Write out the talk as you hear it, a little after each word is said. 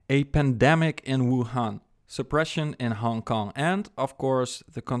A pandemic in Wuhan, suppression in Hong Kong, and, of course,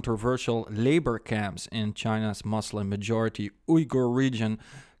 the controversial labor camps in China's Muslim-majority Uyghur region.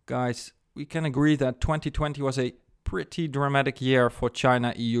 Guys, we can agree that 2020 was a pretty dramatic year for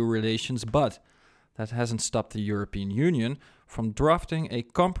China-EU relations, but that hasn't stopped the European Union from drafting a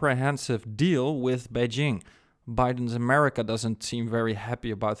comprehensive deal with Beijing. Biden's America doesn't seem very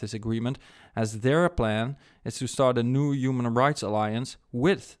happy about this agreement, as their plan is to start a new human rights alliance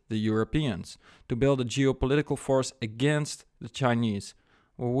with the Europeans to build a geopolitical force against the Chinese.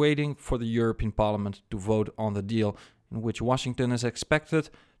 We're waiting for the European Parliament to vote on the deal, in which Washington is expected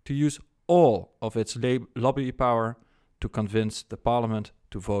to use all of its lobby power to convince the Parliament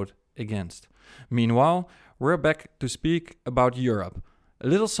to vote against. Meanwhile, we're back to speak about Europe. A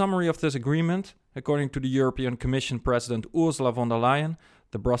little summary of this agreement. According to the European Commission President Ursula von der Leyen,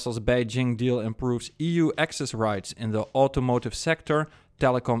 the Brussels-Beijing deal improves EU access rights in the automotive sector,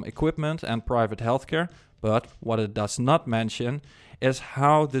 telecom equipment and private healthcare. But what it does not mention is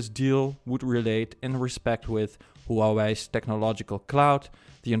how this deal would relate in respect with Huawei's technological cloud,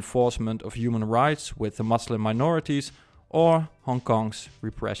 the enforcement of human rights with the Muslim minorities, or Hong Kong's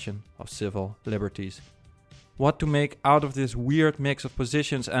repression of civil liberties. What to make out of this weird mix of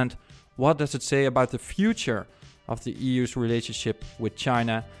positions, and what does it say about the future of the EU's relationship with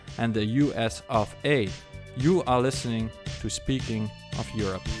China and the US of A? You are listening to Speaking of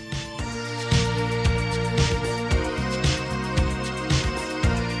Europe.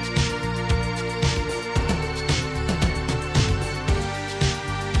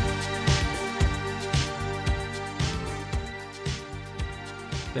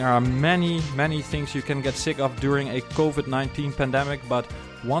 There are many things you can get sick of during a COVID-19 pandemic, but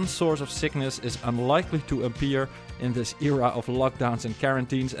one source of sickness is unlikely to appear in this era of lockdowns and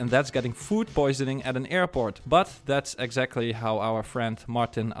quarantines, and that's getting food poisoning at an airport. But that's exactly how our friend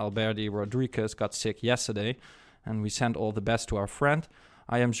Martin Alberti Rodriguez got sick yesterday, and we send all the best to our friend.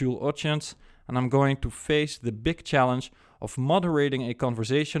 I am Jules Otjens, and I'm going to face the big challenge of moderating a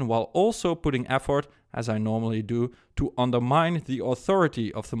conversation while also putting effort, as I normally do, to undermine the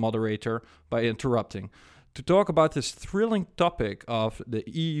authority of the moderator by interrupting. To talk about this thrilling topic of the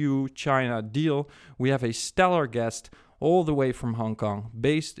EU-China deal, we have a stellar guest all the way from Hong Kong,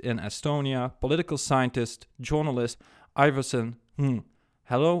 based in Estonia, political scientist, journalist, Iversen Ng.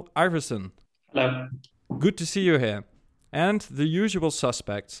 Hello, Iversen. Hello. Good to see you here. And the usual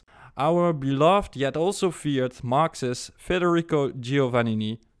suspects, our beloved yet also feared Marxist Federico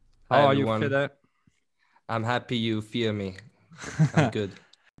Giovannini. How are everyone. you, Fede? I'm happy you fear me. I'm good.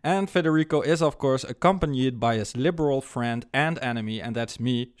 And Federico is, of course, accompanied by his liberal friend and enemy, and that's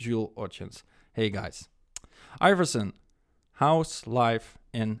me, Jules Otjens. Hey, guys. Iversen, how's life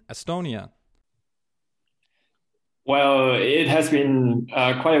in Estonia? Well, it has been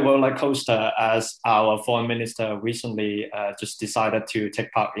quite a roller coaster, as our foreign minister recently just decided to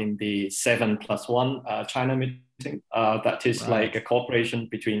take part in the 7+1 China meeting. That is like a cooperation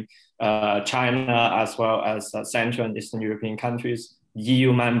between China as well as Central and Eastern European countries,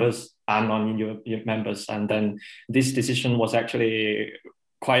 EU members and non-EU members. And then this decision was actually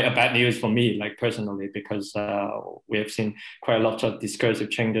quite a bad news for me, like personally, because we have seen quite a lot of discursive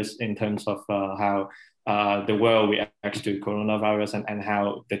changes in terms of how the world reacts to coronavirus and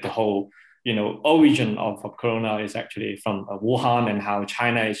how the whole origin of corona is actually from Wuhan, and how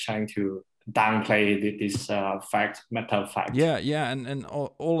China is trying to downplay this matter of fact. Yeah, and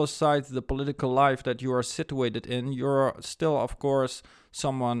all aside the political life that you are situated in, you're still, of course,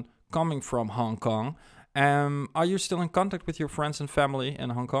 someone coming from Hong Kong. Are you still in contact with your friends and family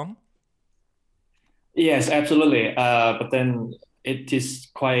in Hong Kong? Yes, absolutely. But then it is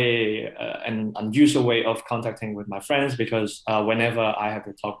quite an unusual way of contacting with my friends, because whenever I have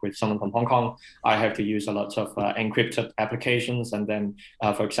to talk with someone from Hong Kong, I have to use a lot of encrypted applications. And then,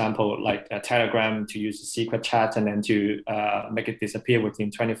 for example, like Telegram, to use a secret chat and then to make it disappear within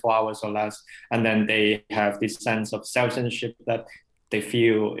 24 hours or less. And then they have this sense of self-censorship that they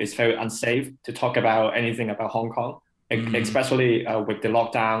feel is very unsafe to talk about anything about Hong Kong. Especially with the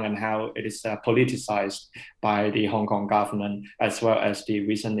lockdown and how it is politicized by the Hong Kong government, as well as the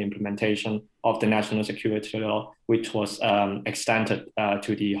recent implementation of the national security law, which was extended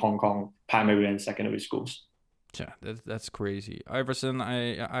to the Hong Kong primary and secondary schools. Yeah, that's crazy. Iversen,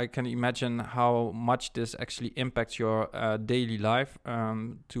 I can imagine how much this actually impacts your daily life,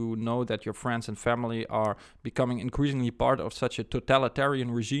 to know that your friends and family are becoming increasingly part of such a totalitarian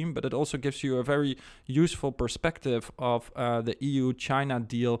regime, but it also gives you a very useful perspective of the EU-China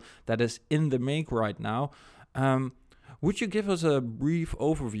deal that is in the make right now. Would you give us a brief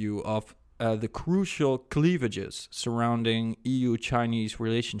overview of the crucial cleavages surrounding EU-Chinese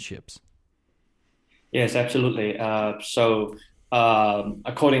relationships? Yes, absolutely.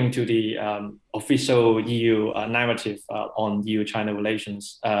 According to the official EU narrative on EU-China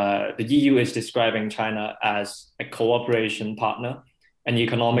relations, the EU is describing China as a cooperation partner, an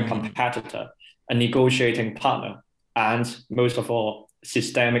economic competitor, a negotiating partner, and most of all,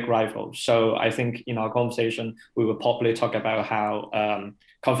 systemic rival. So I think in our conversation, we will probably talk about how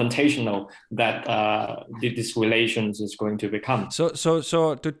confrontational that this relations is going to become. So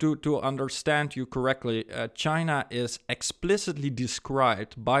to understand you correctly, China is explicitly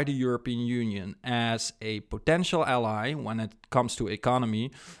described by the European Union as a potential ally when it comes to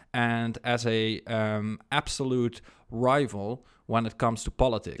economy, and as a absolute rival when it comes to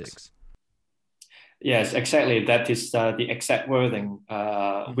politics. Yes, exactly. That is the exact wording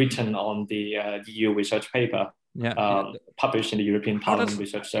written on the EU research paper published in the European Parliament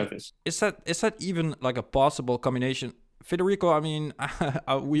Research Service. Is that even like a possible combination? Federico, I mean,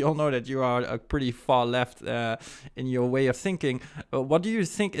 we all know that you are pretty far left in your way of thinking. What do you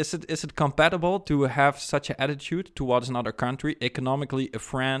think? Is it compatible to have such an attitude towards another country, economically a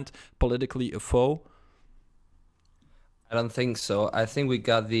friend, politically a foe? I don't think so. I think we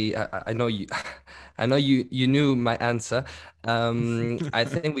got the. I know you. I know you knew my answer. I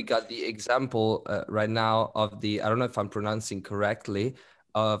think we got the example right now of the. I don't know if I'm pronouncing correctly,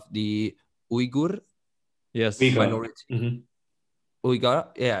 of the Uyghur. Yes. Minority. Mm-hmm.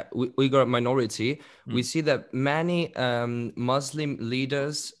 Uyghur minority. We see that many Muslim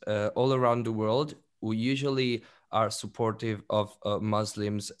leaders all around the world, who usually are supportive of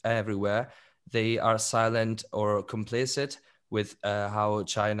Muslims everywhere, they are silent or complicit with how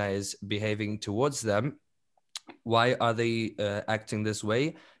China is behaving towards them. Why are they acting this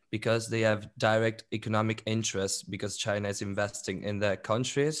way? Because they have direct economic interests, because China is investing in their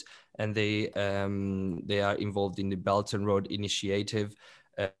countries, and they are involved in the Belt and Road Initiative,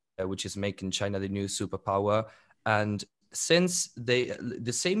 which is making China the new superpower. And since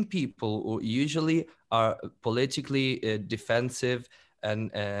the same people who usually are politically defensive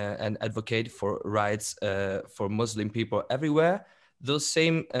and advocate for rights for Muslim people everywhere, those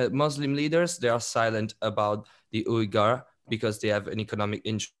same Muslim leaders, they are silent about the Uyghur because they have an economic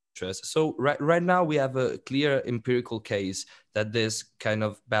interest. So right now we have a clear empirical case that this kind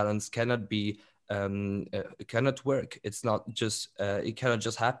of balance cannot be cannot work. It's not just it cannot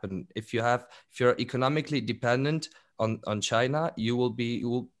just happen. If you're economically dependent on China, you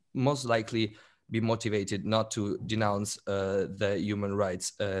will most likely be motivated not to denounce the human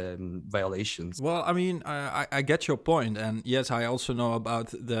rights violations. Well, I mean, I get your point, and yes, I also know about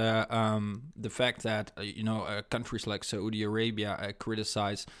the fact that countries like Saudi Arabia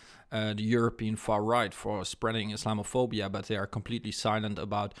criticize the European far right for spreading Islamophobia, but they are completely silent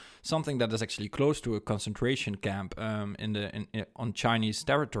about something that is actually close to a concentration camp on Chinese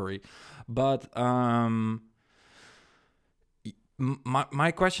territory. But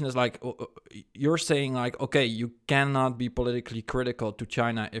my question is like, you're saying like, okay, you cannot be politically critical to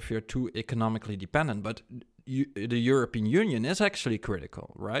China if you're too economically dependent, but the European Union is actually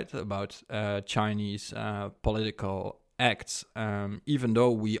critical, right, about Chinese political acts, even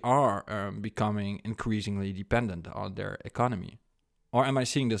though we are becoming increasingly dependent on their economy. Or am I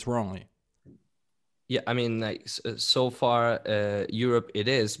seeing this wrongly? Yeah, I mean, like so far, Europe it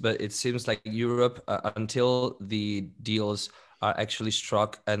is, but it seems like Europe, until the deals are actually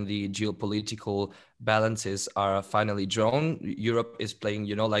struck and the geopolitical balances are finally drawn, Europe is playing,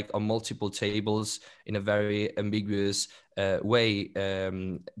 like on multiple tables in a very ambiguous way,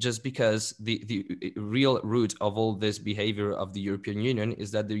 just because the real root of all this behavior of the European Union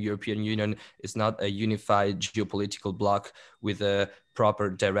is that the European Union is not a unified geopolitical bloc with a proper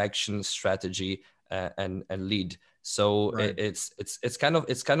direction, strategy, and lead. So right. it's kind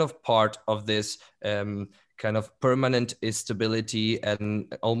of part of this kind of permanent instability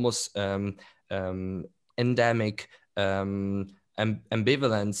and almost endemic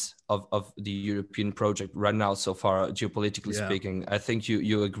ambivalence of the European project right now so far, geopolitically speaking. I think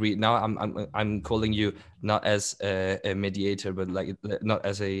you agree. Now I'm calling you not as a mediator, but like not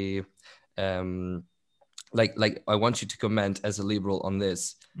as a like I want you to comment as a liberal on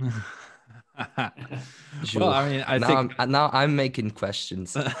this. Well, I mean, I think now I'm making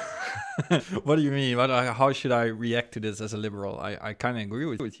questions. What do you mean? How should I react to this as a liberal? I kind of agree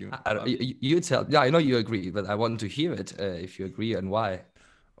with you. You tell. Yeah, I know you agree, but I want to hear it if you agree and why.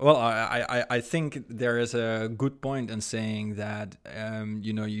 Well, I think there is a good point in saying that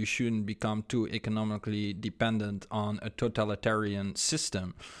you shouldn't become too economically dependent on a totalitarian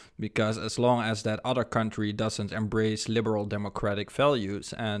system, because as long as that other country doesn't embrace liberal democratic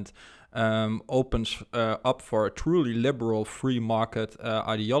values and opens up for a truly liberal free market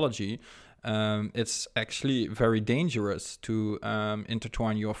ideology, it's actually very dangerous to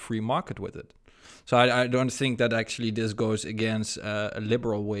intertwine your free market with it. So I don't think that actually this goes against a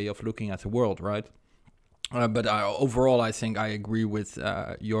liberal way of looking at the world, right? But overall, I think I agree with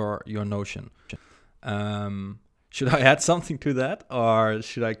your notion. Should I add something to that, or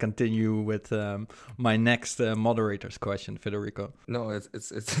should I continue with my next moderator's question, Federico? No,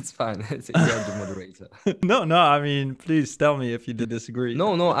 it's fine. You're the moderator. No. I mean, please tell me if you disagree.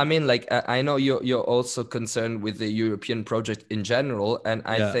 No. I mean, like I know you're also concerned with the European project in general, and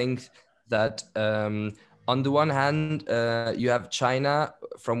I think that on the one hand, you have China,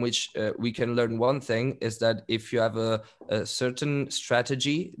 from which we can learn one thing is that if you have a certain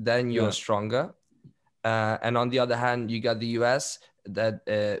strategy, then you're stronger. And on the other hand, you got the US that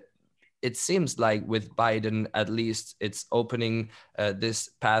it seems like with Biden, at least it's opening this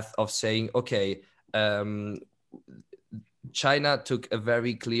path of saying, okay, China took a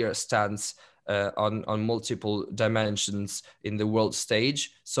very clear stance on multiple dimensions in the world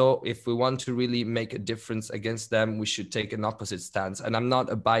stage. So if we want to really make a difference against them, we should take an opposite stance. And I'm not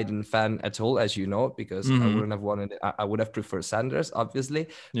a Biden fan at all, as you know, because I wouldn't have wanted, I would have preferred Sanders, obviously.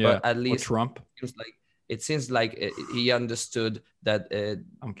 Yeah, but at least or Trump. It seems like he understood that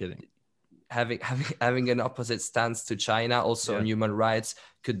I'm kidding. Having an opposite stance to China also on human rights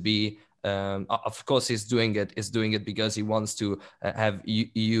could be of course he's doing it because he wants to have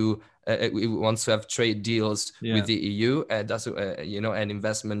EU he wants to have trade deals with the EU and doesn't and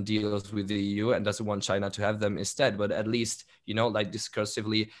investment deals with the EU, and doesn't want China to have them instead. But at least like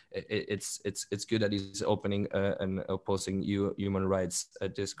discursively it's good that he's opening and opposing human rights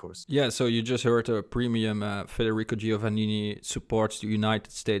discourse. Yeah, so you just heard a premium Federico Giovannini supports the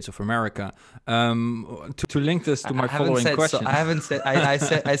United States of America. To link this to my following question. I haven't said.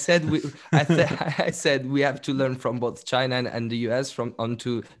 I said we have to learn from both China and the US on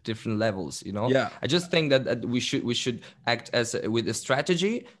two different levels. Yeah. I just think that we should act with a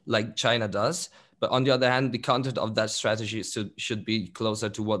strategy like China does. But on the other hand, the content of that strategy should be closer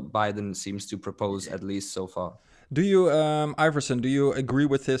to what Biden seems to propose, at least so far. Do you, Iverson, do you agree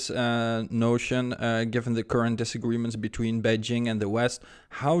with this notion, given the current disagreements between Beijing and the West?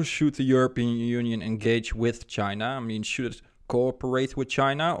 How should the European Union engage with China? I mean, should it cooperate with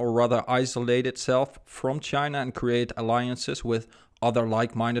China or rather isolate itself from China and create alliances with other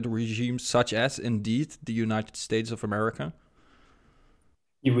like-minded regimes, such as, indeed, the United States of America?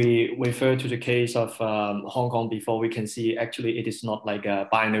 If we refer to the case of Hong Kong before, we can see actually it is not like a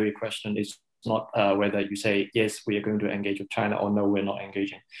binary question. It's not whether you say, yes, we are going to engage with China, or no, we're not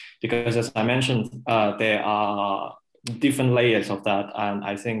engaging. Because as I mentioned, there are different layers of that. And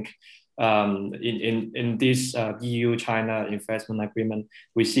I think in this EU-China investment agreement,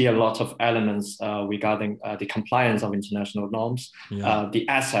 we see a lot of elements regarding the compliance of international norms, the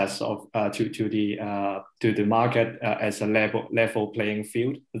access of to the market as a level playing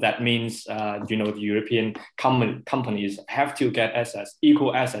field. That means the European companies have to get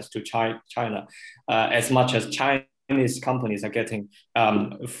equal access to China, as much as Chinese companies are getting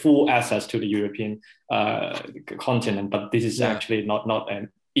full access to the European continent. But this is actually not an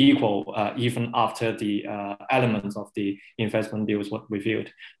equal, even after the elements of the investment deals were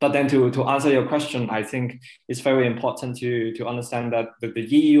reviewed. But then to answer your question, I think it's very important to understand that the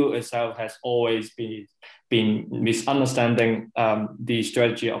EU itself has always been misunderstanding the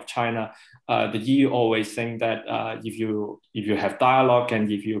strategy of China. The EU always think that if you have dialogue and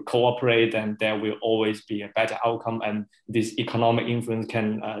if you cooperate, then there will always be a better outcome, and this economic influence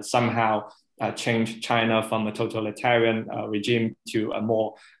can somehow change China from a totalitarian regime to a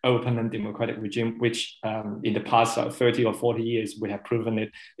more open and democratic regime, which in the past 30 or 40 years, we have proven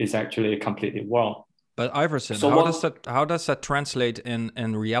it is actually completely wrong. But Iverson, how does that translate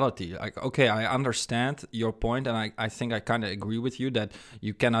in reality? Like, okay, I understand your point, and I think I kind of agree with you that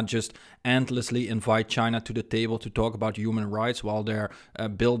you cannot just endlessly invite China to the table to talk about human rights while they're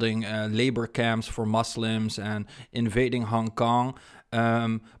building labor camps for Muslims and invading Hong Kong.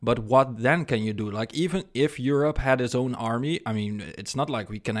 But what then can you do? Like, even if Europe had its own army, I mean, it's not like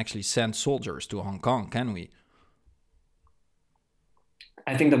we can actually send soldiers to Hong Kong, can we?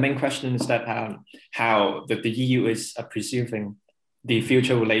 I think the main question is that how the EU is perceiving the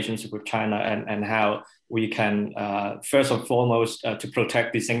future relationship with China, and how we can, first and foremost, to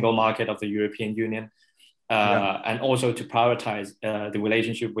protect the single market of the European Union, and also to prioritize the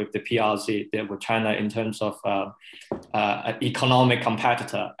relationship with the PRC, with China, in terms of an economic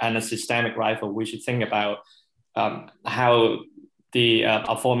competitor and a systemic rival. We should think about how the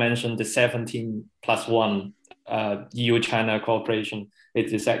aforementioned the 17+1 EU-China cooperation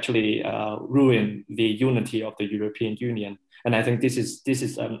it is actually ruin the unity of the European Union. And I think this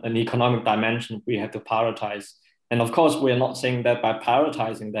is an economic dimension we have to prioritize. And of course, we are not saying that by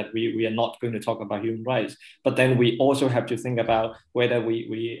prioritizing that we are not going to talk about human rights, but then we also have to think about whether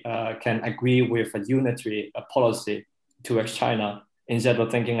we can agree with a unitary policy towards China instead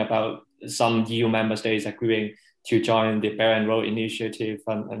of thinking about some EU member states agreeing to join the Belt and Road Initiative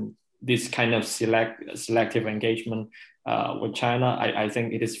and this kind of selective engagement with China. I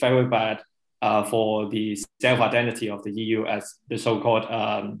think it is very bad for the self-identity of the EU as the so-called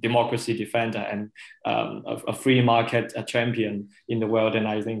democracy defender and a free market champion in the world. And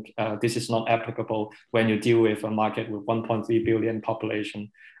I think this is not applicable when you deal with a market with 1.3 billion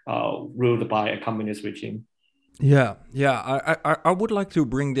population ruled by a communist regime. Yeah. I would like to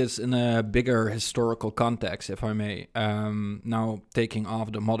bring this in a bigger historical context, if I may. Now, taking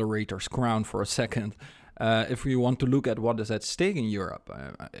off the moderator's crown for a second. If we want to look at what is at stake in Europe,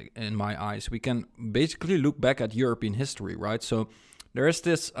 in my eyes, we can basically look back at European history, right? So there is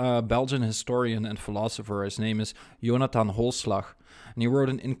this Belgian historian and philosopher, his name is Jonathan Holslag, and he wrote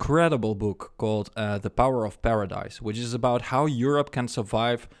an incredible book called The Power of Paradise, which is about how Europe can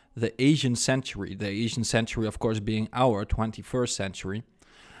survive the Asian century, of course, being our 21st century.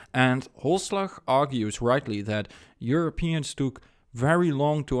 And Holslag argues rightly that Europeans took very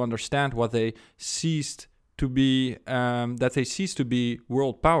long to understand what they ceased to be,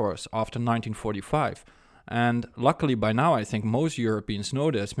 world powers after 1945. And luckily by now, I think most Europeans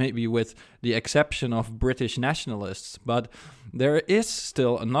know this, maybe with the exception of British nationalists. But there is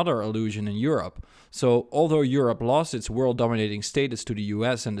still another illusion in Europe. So although Europe lost its world-dominating status to the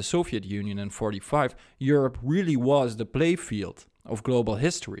US and the Soviet Union in 1945, Europe really was the playfield of global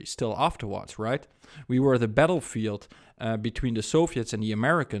history still afterwards, right? We were the battlefield between the Soviets and the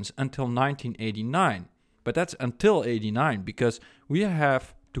Americans until 1989. But that's until 89, because we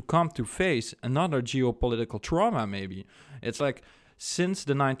have to come to face another geopolitical trauma, maybe. It's like since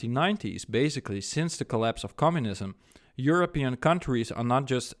the 1990s, basically, since the collapse of communism, European countries are not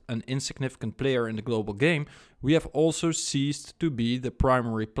just an insignificant player in the global game, we have also ceased to be the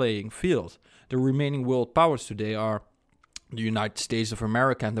primary playing field. The remaining world powers today are the United States of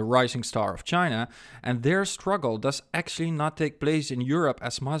America and the rising star of China, and their struggle does actually not take place in Europe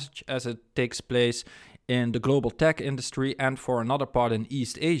as much as it takes place in the global tech industry and for another part in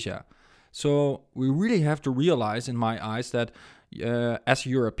East Asia. So we really have to realize, in my eyes, that as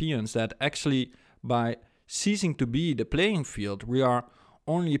Europeans, that actually by ceasing to be the playing field, we are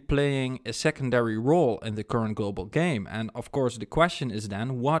only playing a secondary role in the current global game. And of course, the question is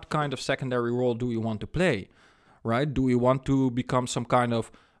then, what kind of secondary role do we want to play? Right? Do we want to become some kind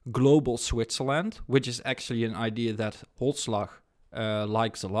of global Switzerland, which is actually an idea that Holslag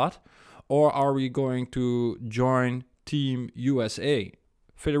likes a lot? Or are we going to join Team USA?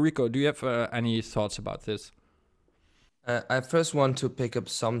 Federico, do you have any thoughts about this? I first want to pick up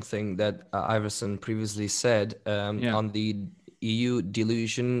something that Iverson previously said on the EU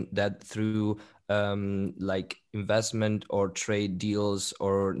delusion that through like investment or trade deals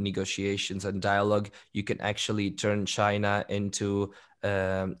or negotiations and dialogue, you can actually turn China into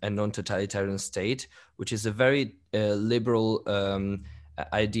a non-totalitarian state, which is a very liberal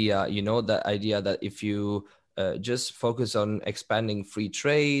idea. You know, the idea that if you just focus on expanding free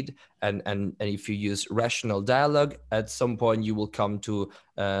trade and if you use rational dialogue, at some point you will come to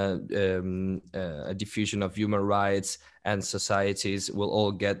a diffusion of human rights and societies will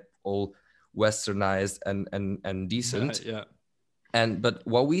all get all westernized and decent. Yeah. But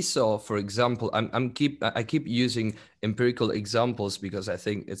what we saw, for example, I keep using empirical examples because I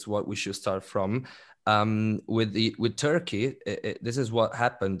think it's what we should start from. With Turkey, this is what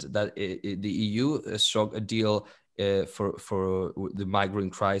happened, that the EU struck a deal for the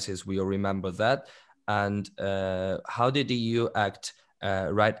migrant crisis. We all remember that. And how did the EU act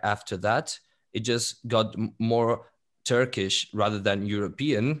right after that? It just got more Turkish rather than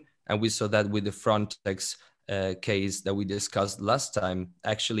European. And we saw that with the Frontex case that we discussed last time.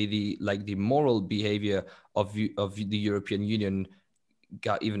 Actually, the moral behavior of the European Union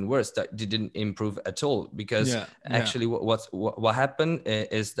got even worse. That didn't improve at all, because actually what happened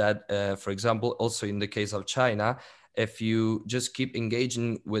is that, for example, also in the case of China, if you just keep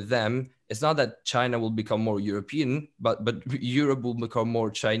engaging with them, it's not that China will become more European, but Europe will become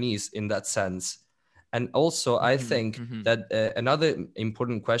more Chinese in that sense. And also, I think that another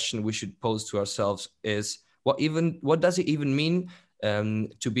important question we should pose to ourselves is what does it even mean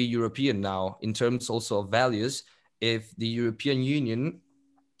to be European now, in terms also of values, if the European Union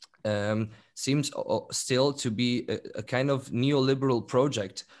seems still to be a kind of neoliberal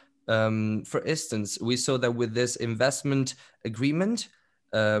project. For instance, we saw that with this investment agreement,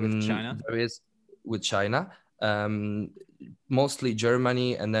 With China? There is with China. Mostly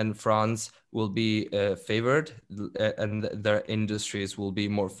Germany and then France will be favored, and their industries will be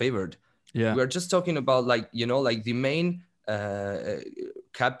more favored. Yeah. We're just talking about like the main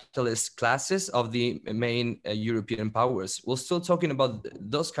capitalist classes of the main European powers. We're still talking about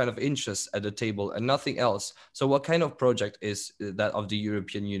those kind of interests at the table and nothing else. So what kind of project is that of the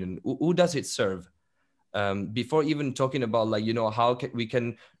European Union? Who does it serve? Before even talking about like, how we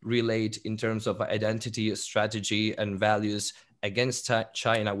can relate in terms of identity, strategy, and values against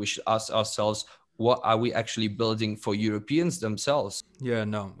China, we should ask ourselves, what are we actually building for Europeans themselves? Yeah,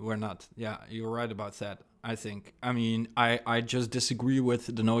 no, we're not. Yeah, you're right about that. I think. I mean, I just disagree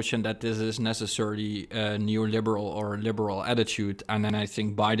with the notion that this is necessarily a neoliberal or liberal attitude, and then I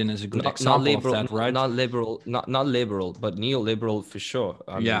think Biden is a good example liberal, of that, right? Not liberal, not liberal, but neoliberal for sure.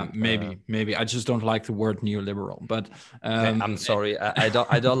 I mean, maybe. I just don't like the word neoliberal, but I'm sorry, I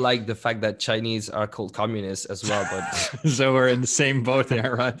don't like the fact that Chinese are called communists as well. But so we're in the same boat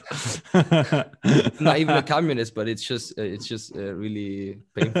there, right? Not even a communist, but it's just really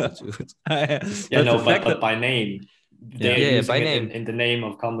painful to. Yeah, no, but by name. They're using by it name. in the name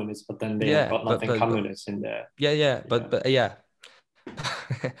of communists, but then they have got nothing communist in there. But yeah.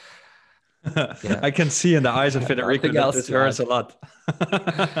 I can see in the eyes of Federico that this hurts a lot.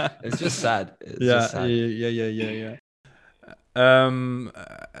 It's just sad. Yeah.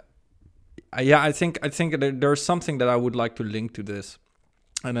 I think there's something that I would like to link to this.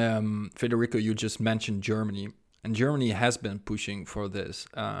 And Federico, you just mentioned Germany. And Germany has been pushing for this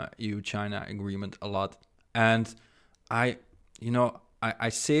EU-China agreement a lot. And I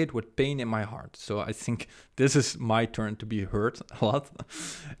say it with pain in my heart. So I think this is my turn to be hurt a lot.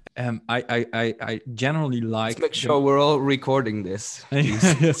 I generally like... Let's make sure we're all recording this.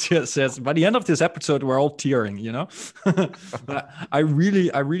 Yes. By the end of this episode, we're all tearing, But I really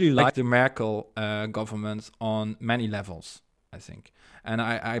like the Merkel government on many levels, I think. And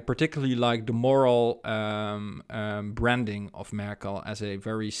I particularly like the moral branding of Merkel as a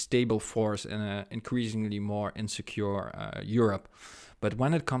very stable force in an increasingly more insecure Europe. But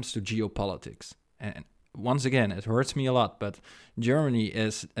when it comes to geopolitics, and once again, it hurts me a lot, but Germany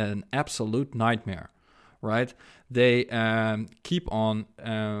is an absolute nightmare, right? They keep on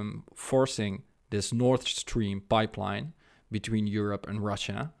forcing this Nord Stream pipeline between Europe and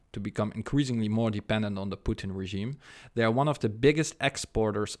Russia to become increasingly more dependent on the Putin regime. They are one of the biggest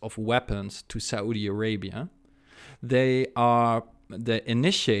exporters of weapons to Saudi Arabia. They are the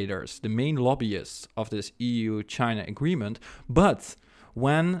initiators, the main lobbyists of this EU-China agreement. But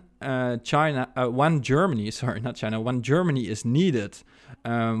when Germany is needed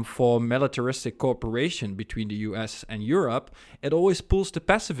for militaristic cooperation between the US and Europe, it always pulls the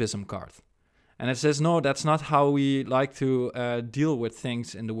pacifism card. And it says, no, that's not how we like to deal with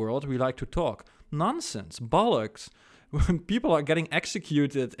things in the world. We like to talk. Nonsense, bollocks. When people are getting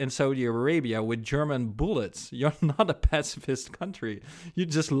executed in Saudi Arabia with German bullets, you're not a pacifist country. You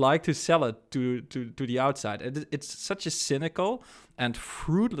just like to sell it to the outside. It's such a cynical and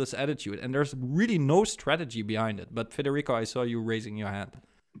fruitless attitude. And there's really no strategy behind it. But Federico, I saw you raising your hand.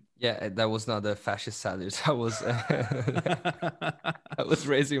 Yeah, that was not a fascist salute. I was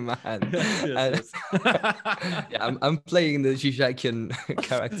raising my hand. Yes. I'm playing the Zizhakian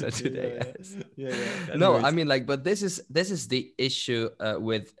character today. No, I mean, but this is the issue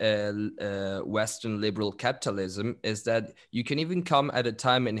with Western liberal capitalism, is that you can even come at a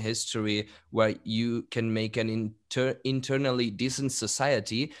time in history where you can make an internally decent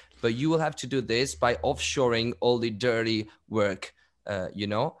society, but you will have to do this by offshoring all the dirty work,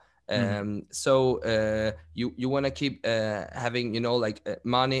 So you want to keep having,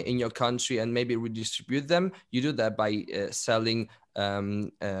 money in your country and maybe redistribute them. You do that by selling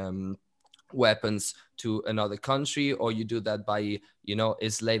weapons to another country, or you do that by,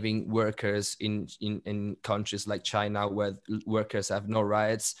 enslaving workers in countries like China, where workers have no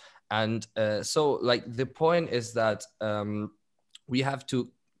rights. And so the point is that we have to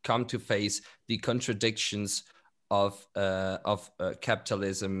come to face the contradictions of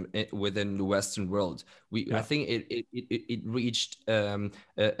capitalism within the Western world. I think it reached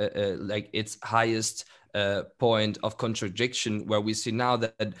its highest point of contradiction, where we see now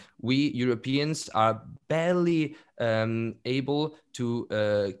that we Europeans are barely able to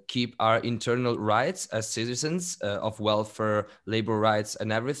keep our internal rights as citizens of welfare, labor rights,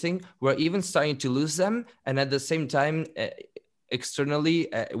 and everything. We're even starting to lose them, and at the same time, externally,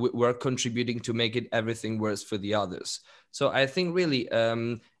 we're contributing to make it everything worse for the others. So I think really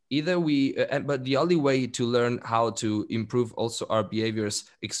either but the only way to learn how to improve also our behaviors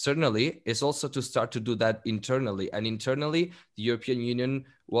externally is also to start to do that internally. And internally, the European Union,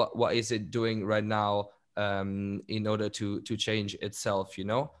 what is it doing right now in order to change itself?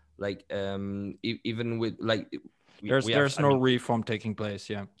 Like even with like there's no reform taking place.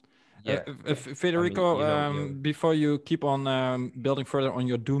 Yeah. Yeah. Federico, I mean, before you keep on building further on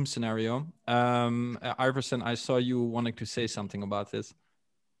your doom scenario, Iverson, I saw you wanting to say something about this.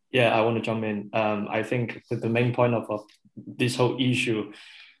 Yeah, I want to jump in. I think that the main point of this whole issue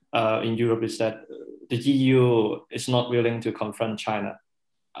in Europe is that the EU is not willing to confront China.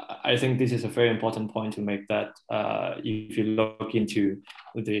 I think this is a very important point to make, that if you look into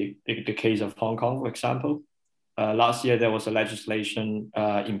the case of Hong Kong, for example, last year there was a legislation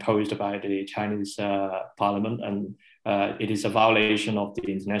imposed by the Chinese parliament, and it is a violation of the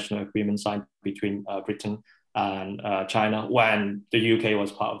international agreement signed between Britain and China when the UK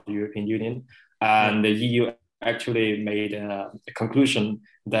was part of the European Union. And the EU actually made a conclusion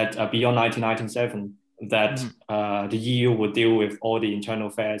that beyond 1997, that the EU would deal with all the internal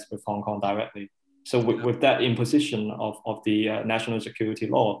affairs with Hong Kong directly. So with that imposition of the national security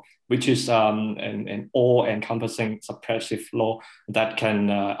law, which is an all-encompassing suppressive law that can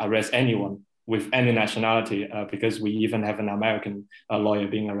arrest anyone with any nationality, because we even have an American lawyer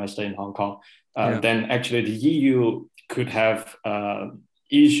being arrested in Hong Kong, then actually the EU could have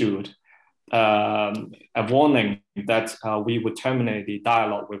issued a warning that we would terminate the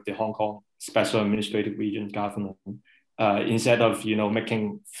dialogue with the Hong Kong Special Administrative Region government, instead of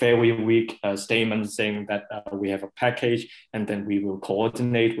making very weak statements saying that we have a package and then we will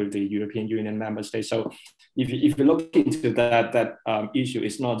coordinate with the European Union member states. So if you look into that issue,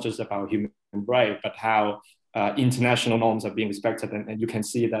 it's not just about human rights, but how international norms are being respected. And you can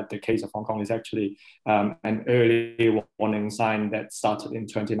see that the case of Hong Kong is actually an early warning sign that started in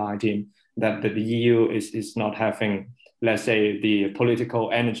 2019, that the EU is not having, let's say, the political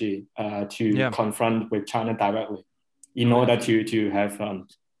energy to confront with China directly, in order to have,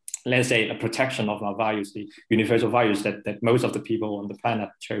 let's say, a protection of our values, the universal values that most of the people on the planet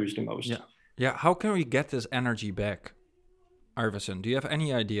cherish the most. Yeah. How can we get this energy back, Iverson? Do you have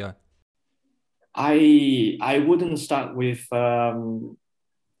any idea? I wouldn't start with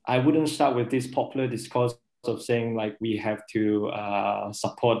this popular discourse of saying like we have to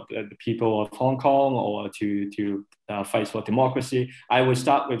support the people of Hong Kong or to fight for democracy. I would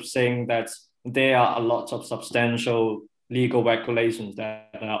start with saying that there are a lot of substantial legal regulations that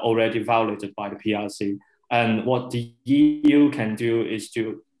are already violated by the PRC. And what the EU can do is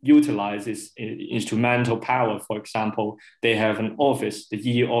to utilize its instrumental power. For example, they have an office, the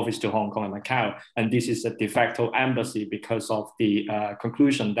EU office to Hong Kong and Macau, and this is a de facto embassy because of the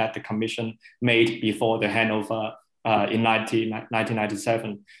conclusion that the Commission made before the handover in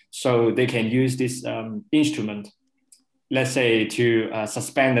 1997. So they can use this instrument, let's say, to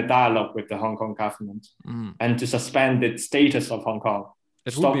suspend the dialogue with the Hong Kong government and to suspend the status of Hong Kong.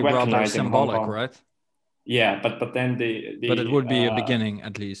 It would be rather symbolic, right? Yeah, but then but it would be a beginning,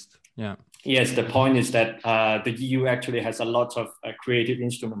 at least. Yeah. Yes, the point is that the EU actually has a lot of creative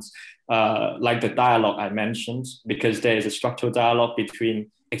instruments, like the dialogue I mentioned, because there is a structural dialogue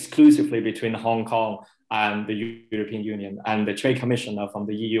exclusively between Hong Kong and the European Union, and the Trade Commissioner from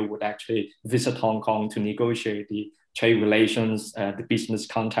the EU would actually visit Hong Kong to negotiate the trade relations, the business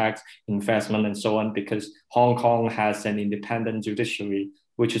contacts, investment, and so on, because Hong Kong has an independent judiciary,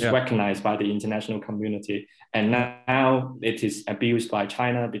 which is recognized by the international community. And now it is abused by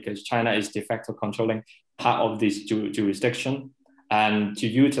China because China is de facto controlling part of this jurisdiction, and to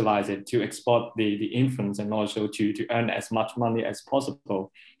utilize it to export the influence and also to earn as much money as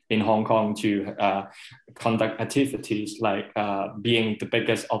possible in Hong Kong, to conduct activities like being the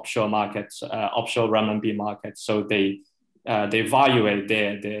biggest offshore markets, offshore renminbi markets. So they evaluate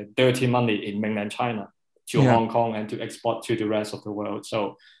their dirty money in mainland China to Hong Kong and to export to the rest of the world.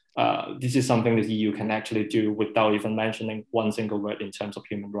 So this is something that the EU can actually do without even mentioning one single word in terms of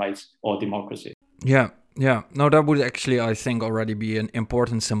human rights or democracy. Yeah. No, that would actually, I think, already be an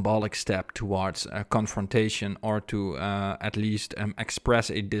important symbolic step towards confrontation, or to at least express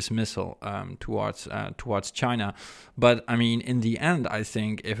a dismissal towards China. But I mean, in the end, I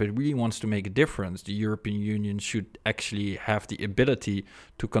think if it really wants to make a difference, the European Union should actually have the ability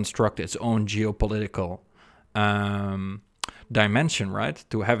to construct its own geopolitical dimension, right?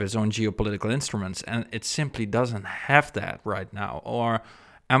 To have its own geopolitical instruments, and it simply doesn't have that right now. Or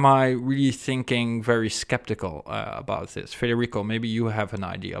am I really thinking very skeptical about this? Federico, maybe you have an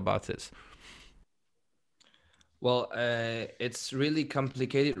idea about this. Well, it's really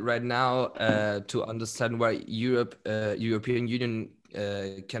complicated right now to understand why European Union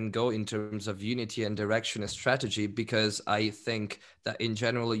can go in terms of unity and direction and strategy, because I think that in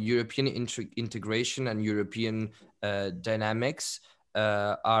general European integration and European dynamics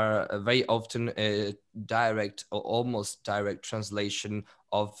are very often a direct or almost direct translation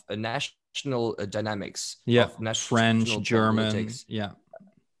of a national dynamics, of French, national German, politics. Yeah.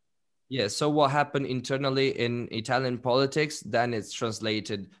 So what happened internally in Italian politics, then it's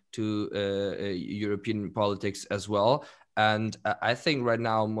translated to European politics as well. And I think right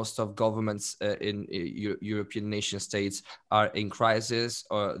now most of governments in European nation states are in crisis,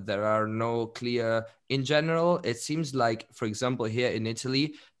 or there are no clear. In general, it seems like, for example, here in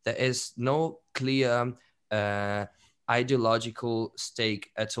Italy, there is no clear ideological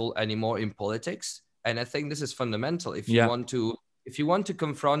stake at all anymore in politics. And I think this is fundamental if you want to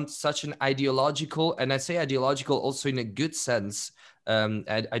confront such an ideological, and I say ideological also in a good sense,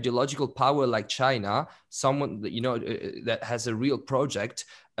 ideological power like China, someone that has a real project,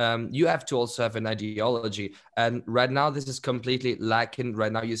 you have to also have an ideology. And right now this is completely lacking.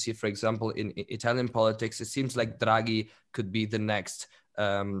 Right now you see, for example, in Italian politics, it seems like Draghi could be the next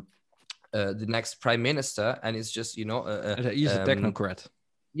prime minister, and it's just he's a technocrat.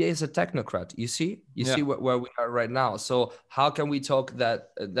 Yeah, he's a technocrat. You see where we are right now. So how can we talk that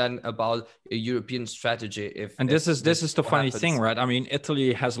then about a European strategy? This is the funny thing, right? I mean,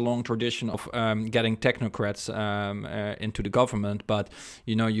 Italy has a long tradition of getting technocrats into the government, but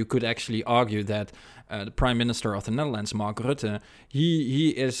you could actually argue that the Prime Minister of the Netherlands, Mark Rutte,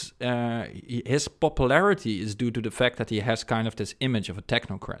 his popularity is due to the fact that he has kind of this image of a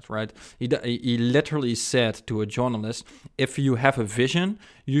technocrat, right? He literally said to a journalist, "If you have a vision,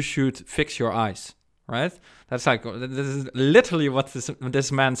 you should fix your eyes." Right? This is literally what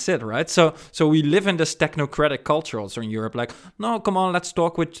this man said, right? So we live in this technocratic culture also in Europe. Like, no, come on, let's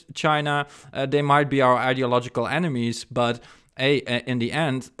talk with China. They might be our ideological enemies, but in the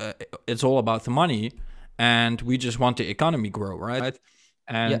end, it's all about the money, and we just want the economy grow, right?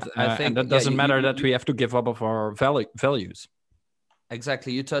 And and that doesn't matter that we have to give up of our values.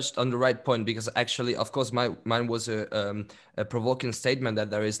 Exactly, you touched on the right point, because actually, of course, mine was a provoking statement that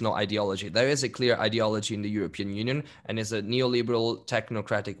there is no ideology. There is a clear ideology in the European Union, and it's a neoliberal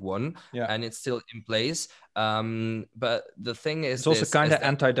technocratic one, and it's still in place. But the thing is, it's also kind of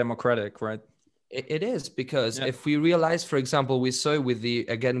anti-democratic, right? It is, because if we realize, for example, we saw with the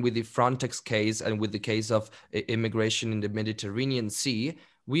Frontex case and with the case of immigration in the Mediterranean Sea,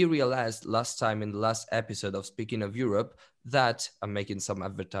 we realized last time in the last episode of Speaking of Europe that I'm making some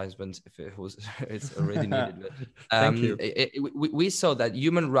advertisements if it's already needed. Thank you. We saw that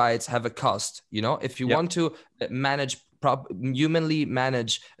human rights have a cost. If you want to humanly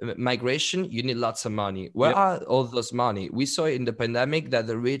manage migration, you need lots of money. Where are all those money? We saw in the pandemic that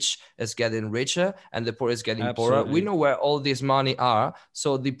the rich is getting richer and the poor is getting poorer. We know where all this money are.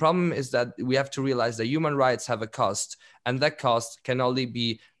 So the problem is that we have to realize that human rights have a cost, and that cost can only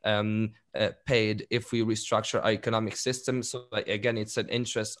be paid if we restructure our economic system. So again, it's an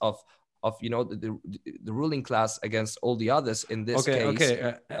interest of the ruling class against all the others in this case.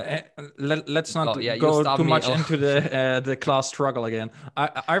 Let's not go too much into the class struggle again.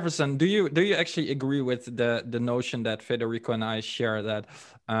 Iverson, do you actually agree with the notion that Federico and I share, that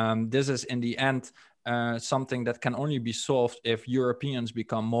this is in the end something that can only be solved if Europeans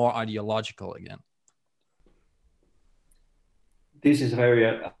become more ideological again? This is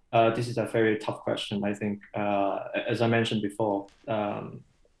a very tough question. I think, as I mentioned before,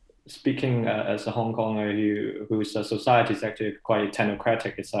 speaking as a Hong Konger whose society is actually quite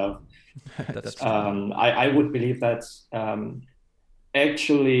technocratic itself, I would believe that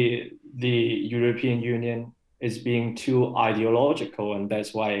actually the European Union is being too ideological, and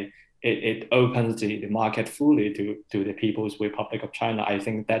that's why it opens the market fully to the People's Republic of China. I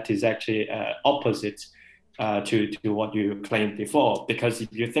think that is actually opposite to what you claimed before, because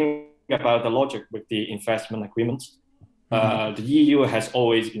if you think about the logic with the investment agreements, the EU has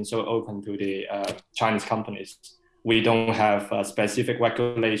always been so open to the Chinese companies. We don't have specific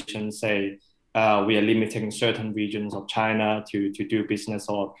regulations say we are limiting certain regions of China to do business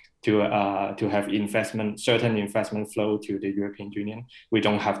or to have certain investment flow to the European Union. We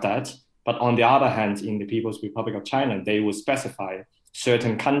don't have that. But on the other hand, in the People's Republic of China, they will specify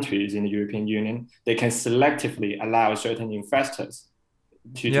certain countries in the European Union. They can selectively allow certain investors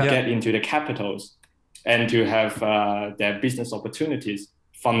to get into the capitals and to have their business opportunities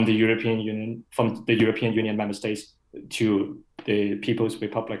from the European Union member states to the People's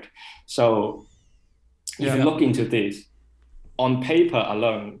Republic. So if you look into this, on paper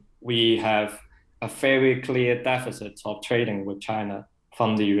alone, we have a very clear deficit of trading with China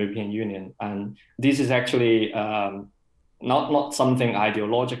from the European Union. And this is actually not something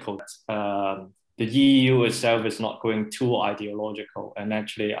ideological. The EU itself is not going too ideological, and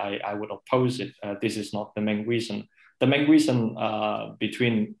actually, I would oppose it. This is not the main reason. The main reason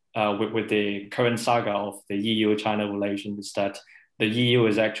with the current saga of the EU-China relations is that the EU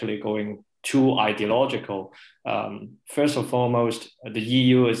is actually going too ideological. First and foremost, the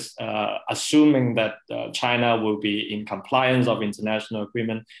EU is assuming that China will be in compliance of international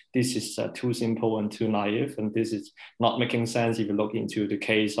agreement. This is too simple and too naive, and this is not making sense. If you look into the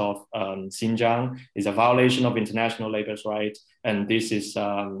case of Xinjiang, it's a violation of international labor rights, and this is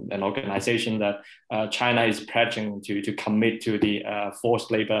an organization that China is pledging to commit to the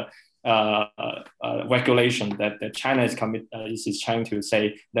forced labor regulation that China is trying to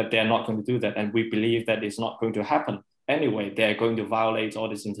say that they're not going to do that. And we believe that it's not going to happen anyway. They're going to violate all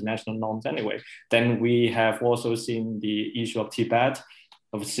these international norms anyway. Then we have also seen the issue of Tibet,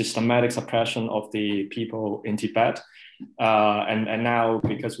 of systematic suppression of the people in Tibet. And now,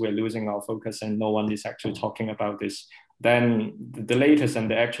 because we're losing our focus and no one is actually talking about this, then the latest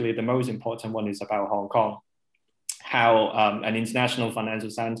and actually the most important one is about Hong Kong. How an international financial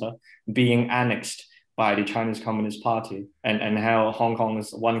center being annexed by the Chinese Communist Party, and how Hong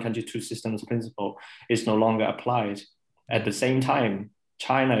Kong's one country, two systems principle is no longer applied. At the same time,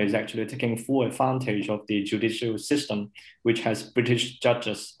 China is actually taking full advantage of the judicial system, which has British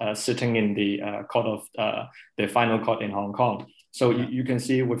judges sitting in the court of the final court in Hong Kong. So you can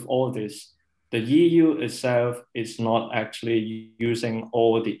see with all this, the EU itself is not actually using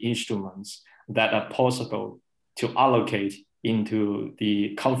all the instruments that are possible to allocate into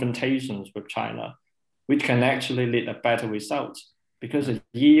the confrontations with China, which can actually lead a better result, because the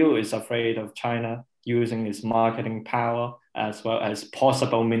EU is afraid of China using its marketing power as well as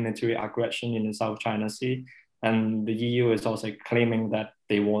possible military aggression in the South China Sea. And the EU is also claiming that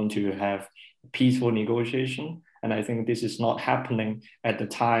they want to have peaceful negotiation. And I think this is not happening at the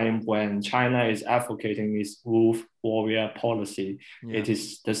time when China is advocating its wolf warrior policy. Yeah. It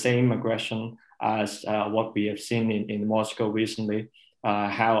is the same aggression as what we have seen in Moscow recently,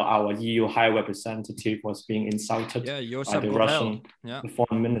 how our EU High Representative was being insulted by the Russian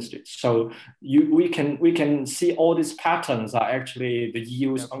foreign ministry. So we can see all these patterns are actually the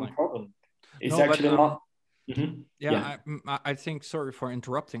EU's own problem. It's not. Mm-hmm. I think, sorry for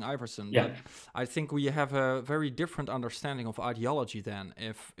interrupting, Iversen, but I think we have a very different understanding of ideology then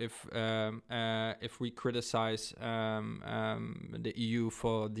if we criticize the EU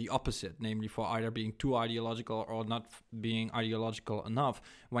for the opposite, namely for either being too ideological or not being ideological enough.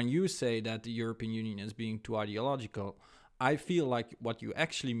 When you say that the European Union is being too ideological, I feel like what you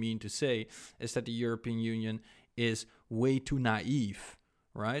actually mean to say is that the European Union is way too naive,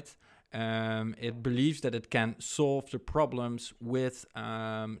 right? It believes that it can solve the problems with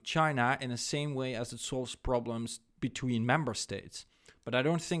China in the same way as it solves problems between member states. But I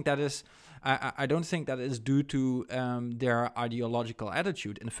don't think that is. I don't think that is due to their ideological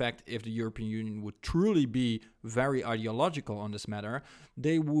attitude. In fact, if the European Union would truly be very ideological on this matter,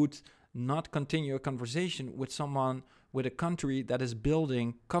 they would not continue a conversation with a country that is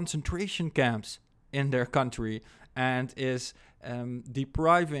building concentration camps in their country and is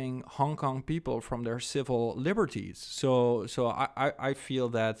depriving Hong Kong people from their civil liberties. So I feel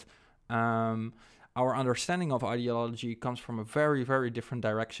that our understanding of ideology comes from a very, very different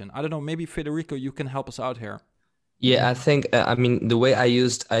direction. I don't know, maybe Federico, you can help us out here. Yeah, I think, the way I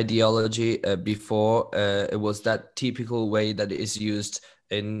used ideology before, it was that typical way that is used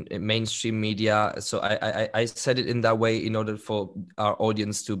in mainstream media. So I said it in that way in order for our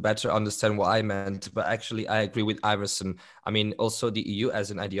audience to better understand what I meant. But actually, I agree with Iversen. I mean, also the EU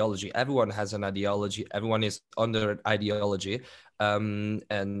as an ideology. Everyone has an ideology. Everyone is under an ideology. And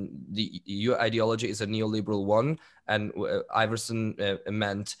the EU ideology is a neoliberal one. And Iversen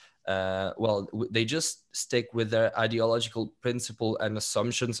meant, they just stick with their ideological principle and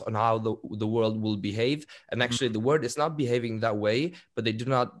assumptions on how the world will behave. And actually the world is not behaving that way, but they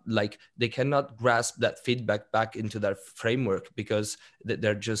cannot grasp that feedback back into their framework because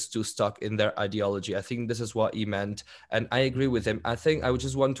they're just too stuck in their ideology. I think this is what he meant. And I agree with him. I think I would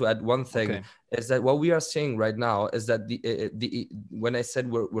just want to add one thing, is that what we are seeing right now is that when I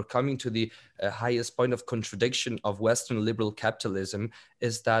said we're coming to the highest point of contradiction of Western liberal capitalism,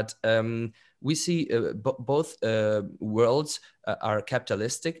 is that we see both worlds are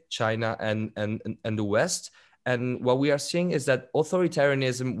capitalistic, China and the West. And what we are seeing is that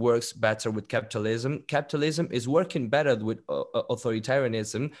authoritarianism works better with capitalism. Capitalism is working better with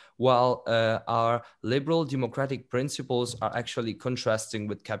authoritarianism, while our liberal democratic principles are actually contrasting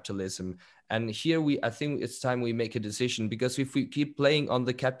with capitalism. And here I think it's time we make a decision, because if we keep playing on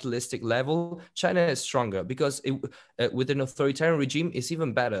the capitalistic level, China is stronger, because with an authoritarian regime, it's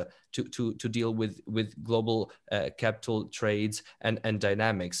even better to deal with global capital trades and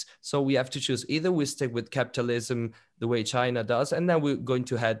dynamics. So we have to choose: either we stick with capitalism the way China does, and then we're going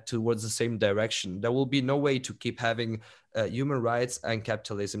to head towards the same direction. There will be no way to keep having human rights and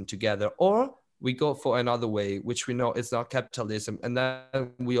capitalism together, or we go for another way, which we know is not capitalism, and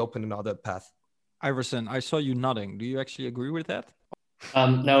then we open another path. Iverson, I saw you nodding. Do you actually agree with that?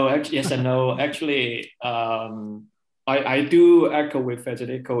 No, actually, yes and no. Actually, I do echo with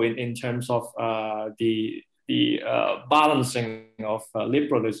Federico in terms of the balancing of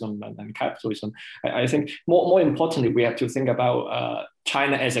liberalism and capitalism. I think more importantly, we have to think about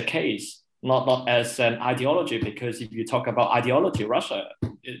China as a case, not as an ideology, because if you talk about ideology, Russia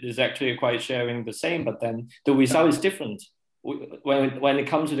is actually quite sharing the same, but then the result is different. When it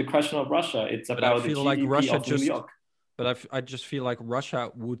comes to the question of Russia, it's about the GDP of New York. But I just feel like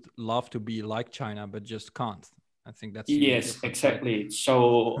Russia would love to be like China, but just can't. I think that's yes, exactly. Right?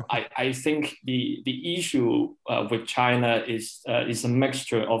 So I think the issue with China is a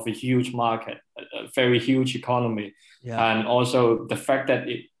mixture of a huge market, a very huge economy, and also the fact that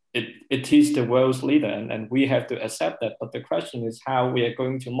it is the world's leader, and we have to accept that. But the question is how we are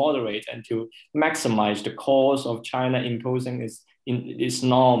going to moderate and to maximize the cost of China imposing its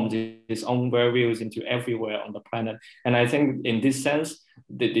norms, its own values into everywhere on the planet. And I think in this sense,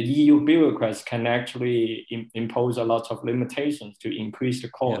 the EU bureaucrats can actually impose a lot of limitations to increase the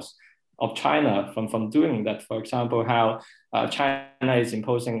cost of China from doing that. For example, how China is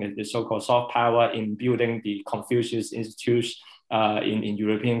imposing the so-called soft power in building the Confucius Institutes in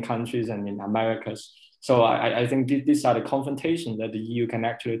European countries and in Americas. So I think these are the confrontations that the EU can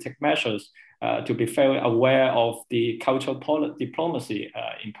actually take measures to be very aware of the cultural diplomacy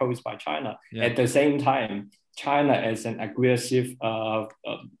imposed by China. At the same time, China is an aggressive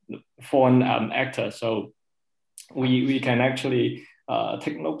foreign actor. So we can actually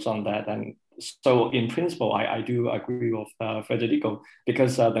take notes on that. And so in principle, I do agree with Federico,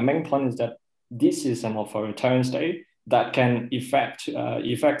 because the main point is that this is an authoritarian state that can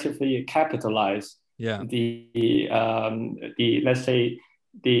effectively capitalize the let's say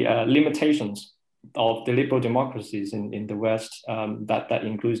the limitations of the liberal democracies in the West, that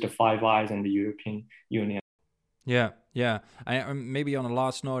includes the Five Eyes and the European Union. Yeah. I maybe on a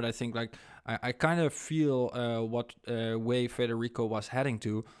last note, I think like I kind of feel what way Federico was heading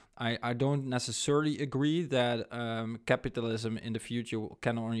to. I don't necessarily agree that capitalism in the future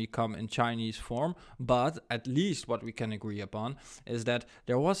can only come in Chinese form, but at least what we can agree upon is that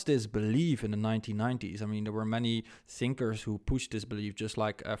there was this belief in the 1990s. I mean, there were many thinkers who pushed this belief, just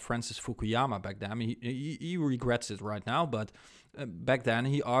like Francis Fukuyama back then. I mean, he regrets it right now, but back then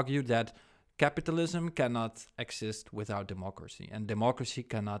he argued that capitalism cannot exist without democracy, and democracy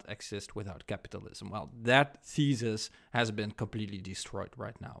cannot exist without capitalism. Well, that thesis has been completely destroyed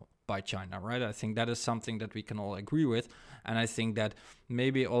right now by China, right? I think that is something that we can all agree with. And I think that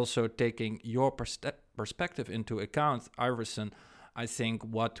maybe also taking your perspective into account, Iverson, I think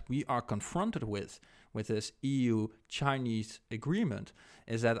what we are confronted with this EU-Chinese agreement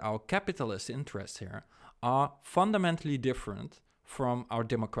is that our capitalist interests here are fundamentally different from our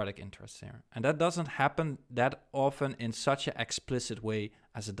democratic interests here. And that doesn't happen that often in such an explicit way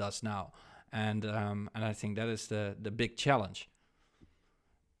as it does now. And I think that is the big challenge.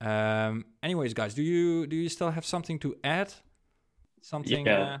 Anyways, guys, do you still have something to add? Something?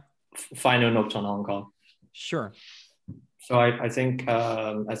 Final notes on Hong Kong. Sure. So I think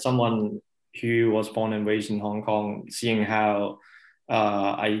as someone who was born and raised in Hong Kong, seeing how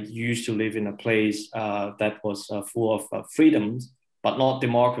I used to live in a place that was full of freedoms, but not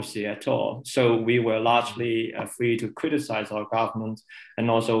democracy at all. So we were largely free to criticize our government, and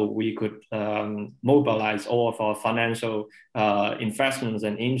also we could mobilize all of our financial investments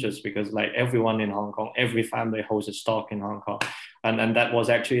and interests, because like everyone in Hong Kong, every family holds a stock in Hong Kong. And that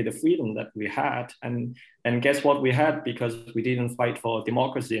was actually the freedom that we had. And guess what we had? Because we didn't fight for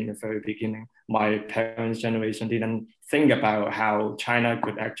democracy in the very beginning. My parents' generation didn't think about how China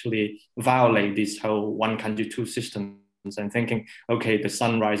could actually violate this whole one country, two systems, and thinking, okay, the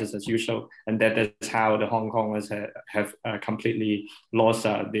sun rises as usual. And that's how the Hong Kongers have completely lost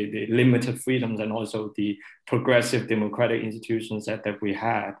the limited freedoms and also the progressive democratic institutions that we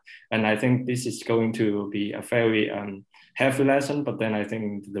had. And I think this is going to be a very heavy lesson, but then I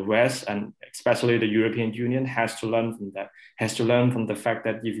think the West, and especially the European Union, has to learn from that, has to learn from the fact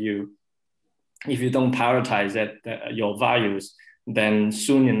that if you don't prioritize your values, then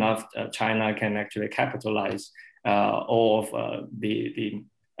soon enough China can actually capitalize all of the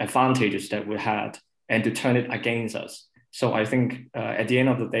advantages that we had and to turn it against us. So I think at the end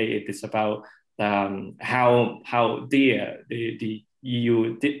of the day, it is about how dear the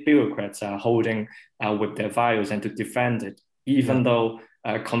EU bureaucrats are holding with their values and to defend it, even though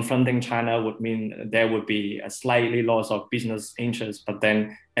confronting China would mean there would be a slightly loss of business interests. But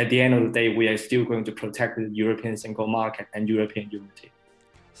then at the end of the day, we are still going to protect the European single market and European unity.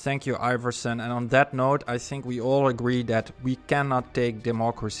 Thank you, Iverson. And on that note, I think we all agree that we cannot take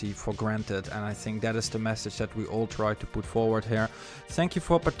democracy for granted. And I think that is the message that we all try to put forward here. Thank you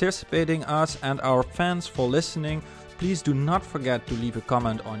for participating, us and our fans for listening. Please do not forget to leave a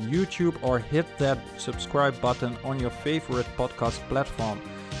comment on YouTube or hit that subscribe button on your favorite podcast platform.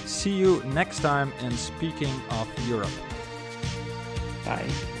 See you next time in Speaking of Europe. Bye.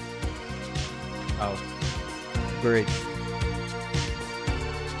 Oh, great.